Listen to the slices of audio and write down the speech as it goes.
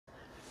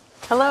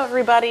Hello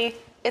everybody,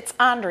 it's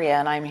Andrea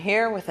and I'm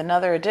here with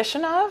another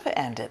edition of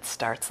And It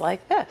Starts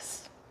Like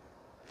This.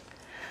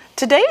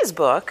 Today's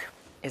book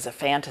is a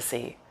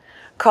fantasy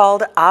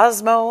called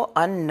Osmo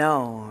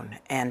Unknown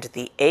and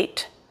the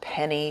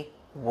Eightpenny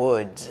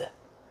Woods.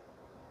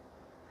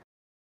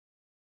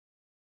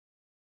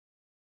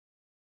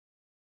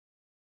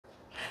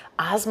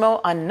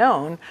 Osmo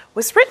Unknown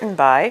was written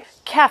by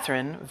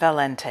Catherine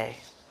Valente.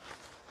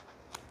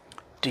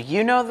 Do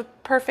you know the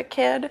perfect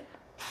kid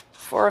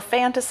for a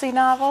fantasy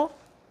novel?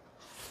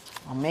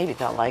 Well, maybe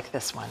they'll like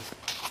this one.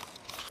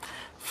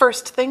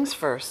 First things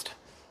first,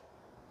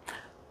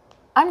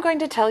 I'm going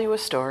to tell you a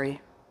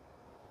story.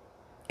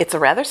 It's a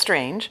rather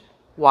strange,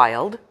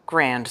 wild,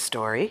 grand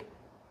story.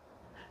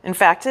 In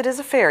fact, it is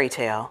a fairy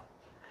tale.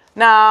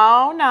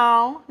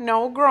 Now,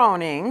 no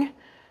groaning.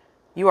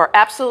 You are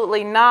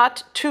absolutely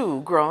not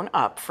too grown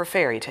up for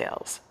fairy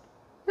tales.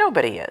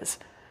 Nobody is.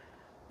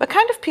 The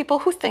kind of people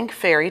who think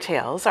fairy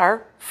tales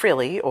are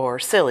frilly or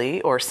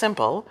silly or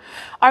simple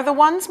are the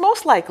ones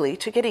most likely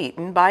to get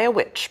eaten by a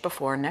witch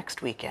before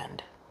next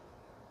weekend.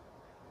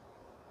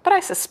 But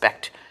I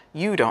suspect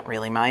you don't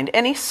really mind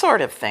any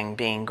sort of thing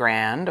being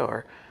grand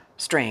or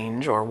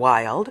strange or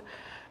wild,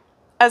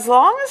 as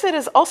long as it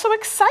is also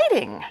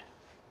exciting,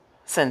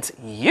 since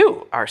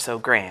you are so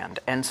grand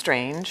and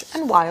strange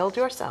and wild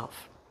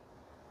yourself.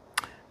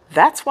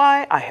 That's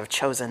why I have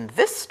chosen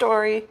this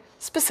story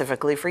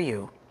specifically for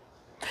you.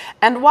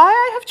 And why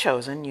I have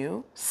chosen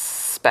you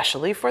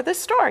specially for this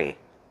story.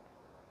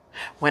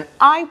 When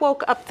I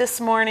woke up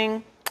this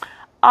morning,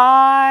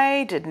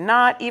 I did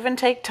not even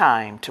take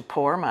time to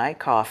pour my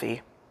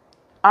coffee.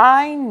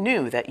 I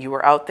knew that you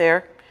were out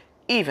there,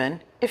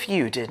 even if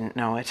you didn't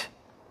know it.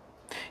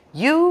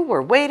 You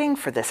were waiting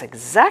for this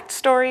exact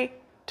story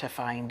to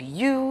find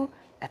you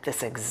at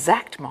this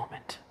exact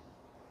moment.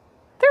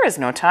 There is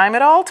no time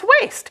at all to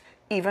waste,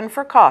 even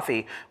for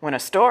coffee, when a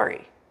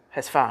story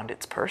has found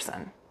its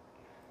person.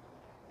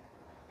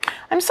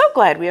 I'm so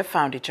glad we have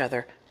found each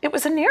other. It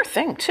was a near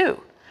thing,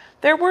 too.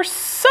 There were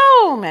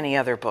so many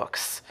other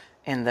books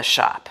in the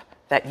shop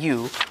that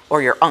you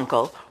or your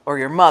uncle or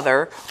your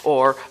mother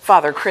or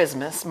Father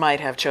Christmas might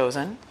have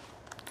chosen.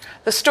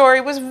 The story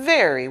was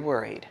very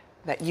worried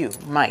that you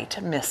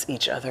might miss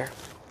each other.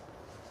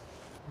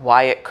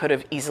 Why, it could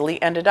have easily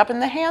ended up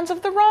in the hands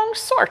of the wrong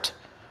sort,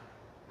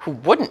 who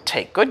wouldn't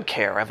take good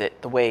care of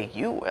it the way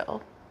you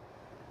will.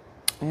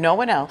 No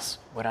one else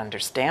would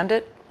understand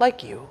it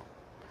like you.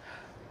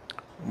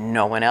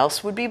 No one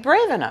else would be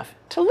brave enough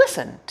to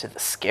listen to the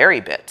scary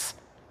bits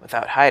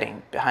without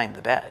hiding behind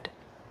the bed.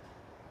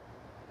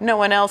 No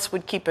one else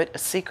would keep it a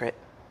secret,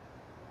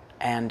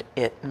 and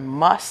it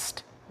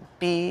must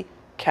be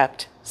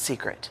kept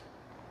secret.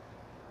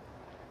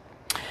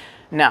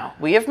 Now,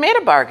 we have made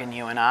a bargain,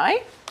 you and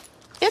I.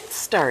 It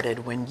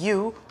started when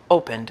you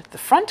opened the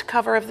front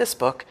cover of this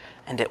book,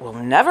 and it will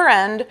never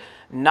end,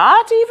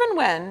 not even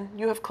when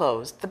you have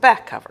closed the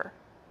back cover.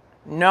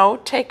 No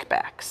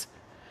take-backs.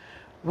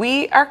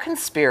 We are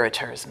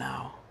conspirators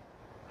now.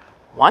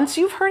 Once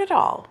you've heard it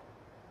all,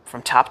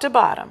 from top to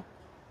bottom,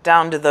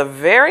 down to the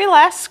very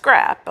last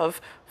scrap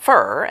of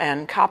fur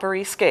and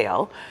coppery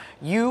scale,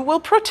 you will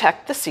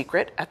protect the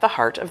secret at the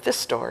heart of this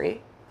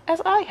story,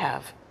 as I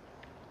have.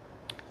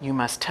 You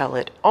must tell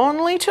it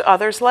only to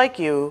others like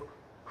you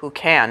who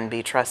can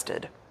be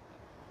trusted.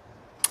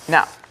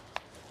 Now,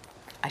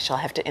 I shall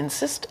have to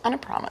insist on a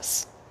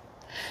promise.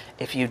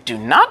 If you do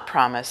not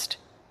promise,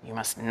 you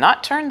must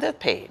not turn the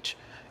page.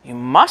 You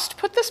must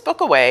put this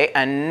book away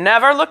and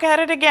never look at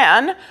it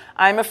again.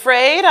 I'm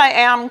afraid I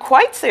am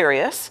quite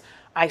serious.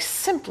 I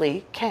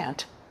simply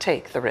can't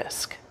take the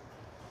risk.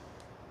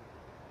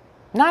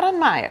 Not on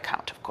my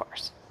account, of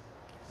course.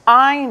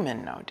 I'm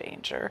in no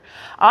danger.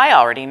 I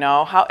already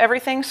know how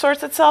everything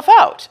sorts itself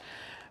out.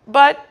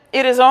 But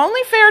it is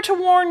only fair to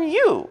warn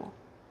you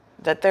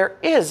that there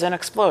is an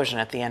explosion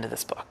at the end of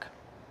this book.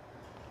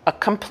 A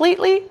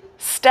completely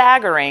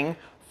staggering,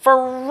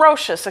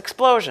 ferocious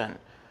explosion.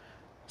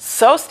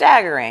 So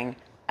staggering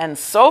and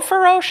so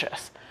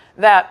ferocious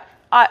that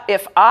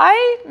if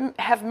I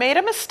have made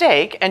a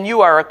mistake and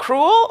you are a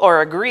cruel or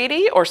a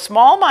greedy or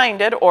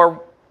small-minded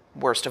or,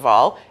 worst of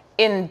all,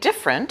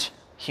 indifferent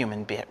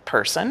human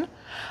person,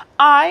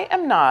 I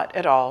am not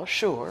at all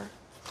sure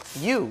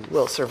you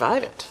will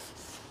survive it.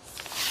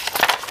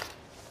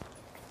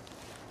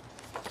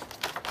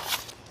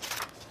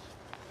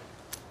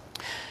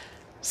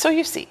 So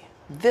you see,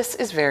 this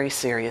is very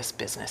serious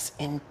business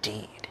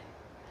indeed.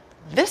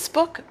 This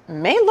book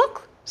may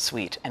look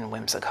sweet and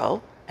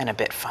whimsical and a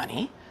bit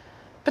funny,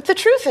 but the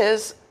truth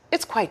is,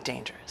 it's quite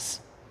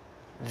dangerous.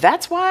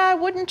 That's why I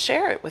wouldn't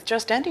share it with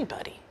just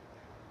anybody.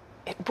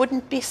 It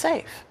wouldn't be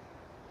safe.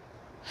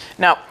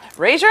 Now,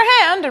 raise your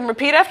hand and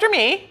repeat after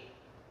me.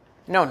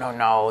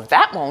 No,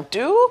 that won't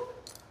do.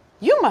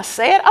 You must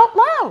say it out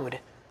loud.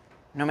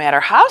 No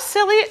matter how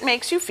silly it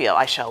makes you feel,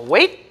 I shall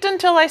wait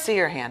until I see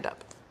your hand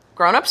up.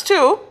 Grown-ups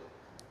too.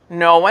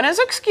 No one is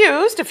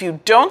excused. If you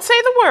don't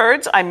say the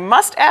words, I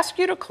must ask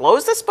you to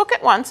close this book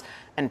at once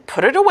and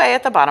put it away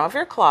at the bottom of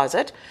your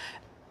closet.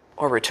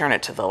 or return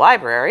it to the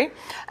library,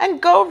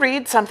 and go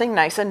read something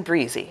nice and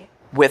breezy,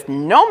 with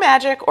no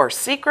magic or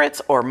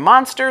secrets or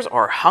monsters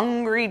or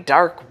hungry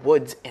dark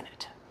woods in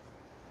it.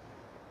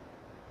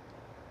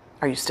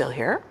 Are you still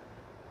here?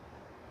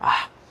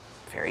 Ah,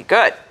 very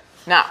good.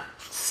 Now,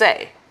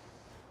 say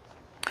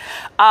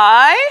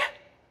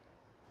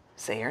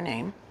your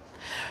name,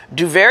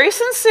 do very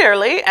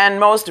sincerely and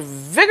most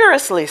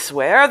vigorously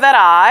swear that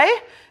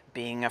I,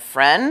 being a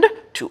friend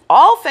to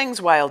all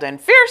things wild and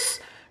fierce,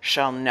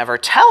 shall never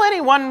tell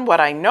anyone what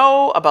I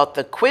know about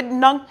the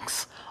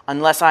quidnuncs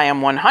unless I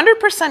am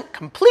 100%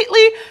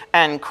 completely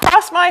and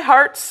cross my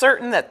heart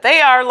certain that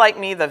they are, like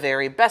me, the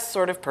very best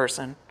sort of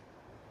person.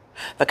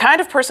 The kind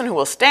of person who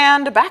will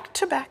stand back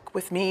to back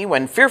with me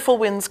when fearful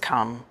winds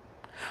come,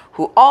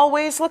 who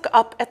always look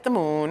up at the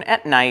moon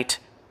at night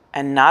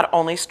and not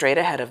only straight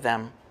ahead of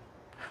them,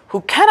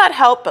 who cannot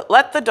help but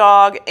let the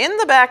dog in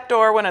the back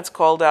door when it's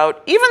cold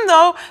out, even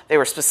though they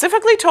were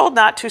specifically told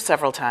not to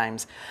several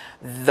times.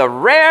 The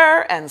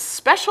rare and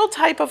special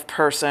type of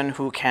person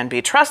who can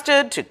be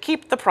trusted to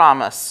keep the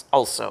promise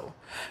also.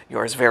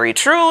 Yours very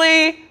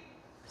truly,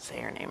 say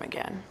your name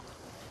again.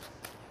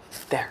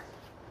 There.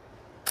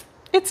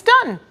 It's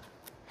done.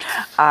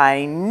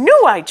 I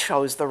knew I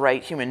chose the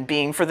right human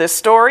being for this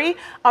story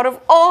out of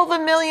all the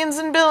millions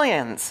and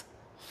billions.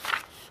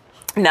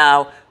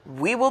 Now,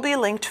 we will be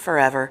linked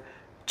forever,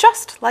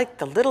 just like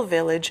the little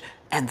village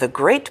and the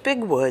great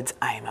big woods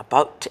I am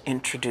about to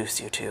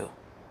introduce you to.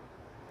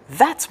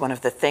 That's one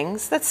of the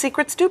things that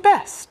secrets do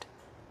best.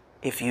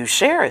 If you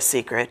share a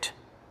secret,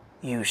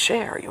 you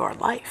share your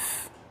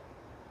life.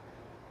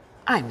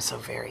 I'm so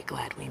very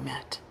glad we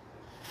met.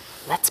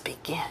 Let's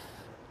begin.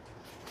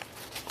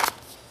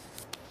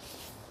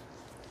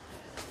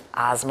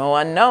 Osmo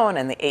Unknown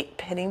and the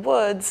Eightpenny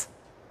Woods,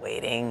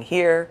 waiting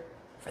here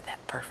for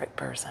that perfect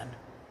person.